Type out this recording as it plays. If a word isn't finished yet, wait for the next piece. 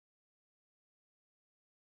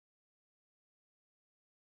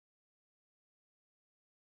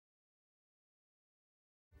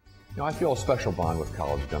I feel a special bond with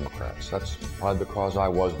college Democrats. That's probably because I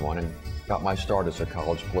was one and got my start as a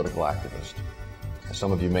college political activist. As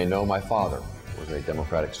some of you may know, my father was a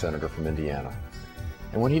Democratic senator from Indiana.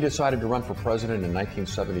 And when he decided to run for president in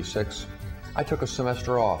 1976, I took a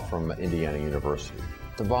semester off from Indiana University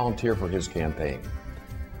to volunteer for his campaign.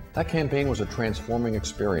 That campaign was a transforming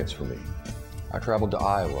experience for me. I traveled to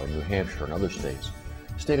Iowa, New Hampshire, and other states,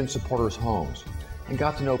 stayed in supporters' homes, and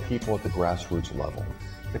got to know people at the grassroots level,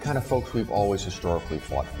 the kind of folks we've always historically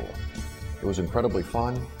fought for. It was incredibly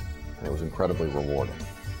fun, and it was incredibly rewarding.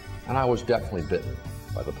 And I was definitely bitten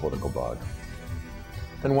by the political bug.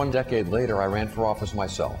 Then 1 decade later, I ran for office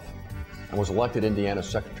myself and was elected Indiana's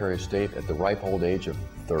Secretary of State at the ripe old age of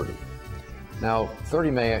 30. Now,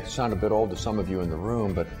 30 may sound a bit old to some of you in the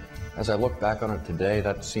room, but as I look back on it today,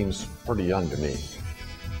 that seems pretty young to me.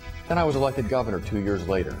 Then I was elected governor 2 years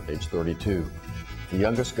later, age 32, the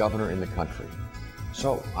youngest governor in the country.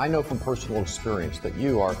 So I know from personal experience that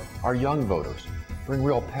you, our young voters, bring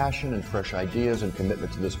real passion and fresh ideas and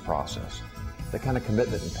commitment to this process, the kind of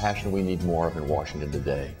commitment and passion we need more of in Washington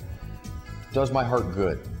today. It does my heart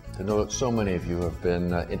good to know that so many of you have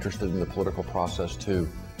been interested in the political process too,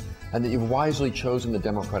 and that you've wisely chosen the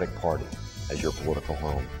Democratic Party as your political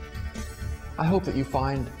home. I hope that you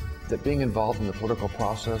find that being involved in the political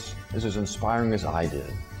process is as inspiring as I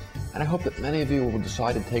did. And I hope that many of you will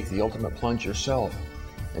decide to take the ultimate plunge yourself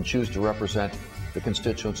and choose to represent the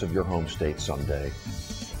constituents of your home state someday.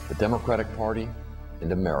 The Democratic Party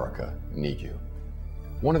and America need you.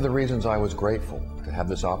 One of the reasons I was grateful to have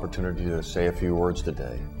this opportunity to say a few words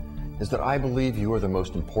today is that I believe you are the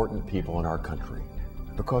most important people in our country,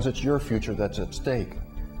 because it's your future that's at stake.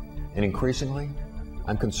 And increasingly,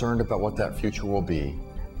 I'm concerned about what that future will be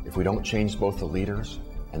if we don't change both the leaders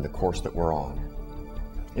and the course that we're on.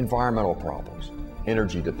 Environmental problems,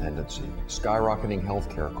 energy dependency, skyrocketing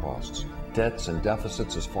healthcare costs, debts and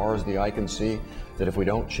deficits as far as the eye can see, that if we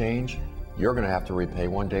don't change, you're going to have to repay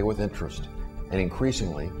one day with interest, and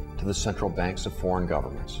increasingly to the central banks of foreign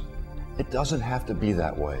governments. It doesn't have to be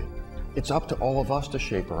that way. It's up to all of us to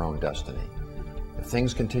shape our own destiny. If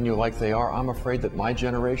things continue like they are, I'm afraid that my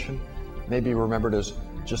generation may be remembered as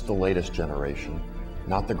just the latest generation,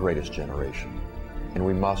 not the greatest generation. And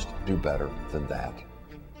we must do better than that.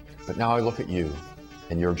 But now I look at you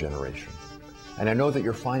and your generation, and I know that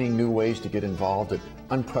you're finding new ways to get involved at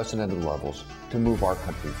unprecedented levels to move our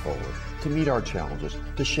country forward, to meet our challenges,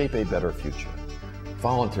 to shape a better future.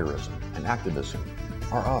 Volunteerism and activism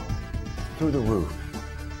are up through the roof,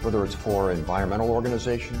 whether it's for environmental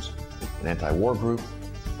organizations, an anti-war group,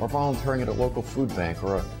 or volunteering at a local food bank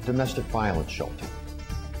or a domestic violence shelter.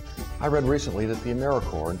 I read recently that the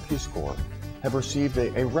AmeriCorps and Peace Corps have received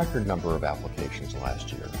a record number of applications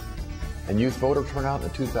last year. And youth voter turnout in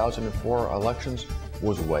the 2004 elections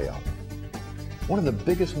was way up. One of the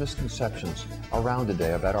biggest misconceptions around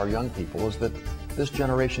today about our young people is that this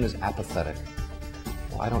generation is apathetic.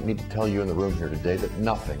 Well, I don't need to tell you in the room here today that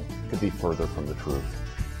nothing could be further from the truth.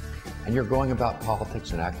 And you're going about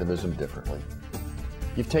politics and activism differently.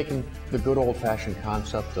 You've taken the good old-fashioned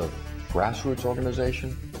concept of grassroots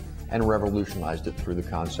organization and revolutionized it through the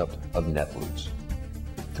concept of netroots.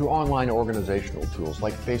 Through online organizational tools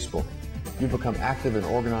like Facebook, you've become active and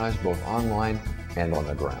organized both online and on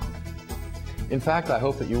the ground. In fact, I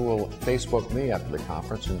hope that you will Facebook me after the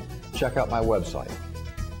conference and check out my website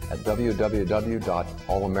at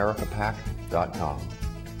www.allamericapac.com.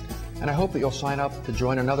 And I hope that you'll sign up to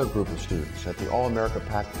join another group of students at the All America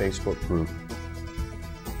PAC Facebook group.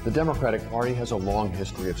 The Democratic Party has a long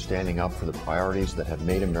history of standing up for the priorities that have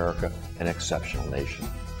made America an exceptional nation.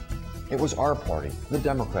 It was our party, the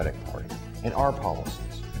Democratic Party, and our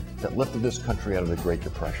policies that lifted this country out of the Great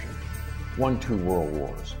Depression, won 2 world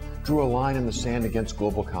wars, drew a line in the sand against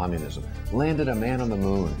global communism, landed a man on the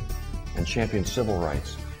moon, and championed civil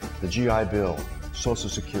rights, the GI Bill, Social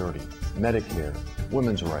Security, Medicare,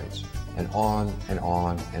 women's rights, and on and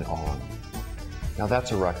on and on. Now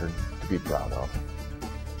that's a record to be proud of.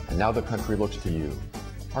 And now the country looks to you,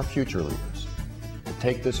 our future leaders, to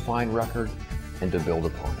take this fine record and to build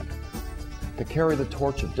upon it, to carry the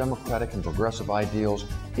torch of democratic and progressive ideals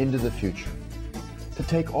into the future, to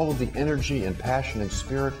take all of the energy and passion and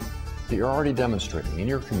spirit that you're already demonstrating in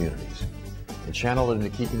your communities and channel it into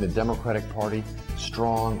keeping the Democratic Party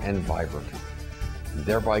strong and vibrant, and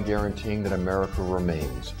thereby guaranteeing that America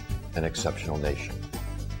remains an exceptional nation.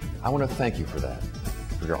 I want to thank you for that,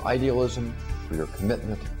 for your idealism, for your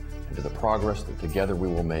commitment, and to the progress that together we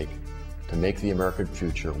will make to make the American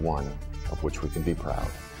future one of which we can be proud.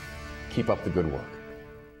 Keep up the good work.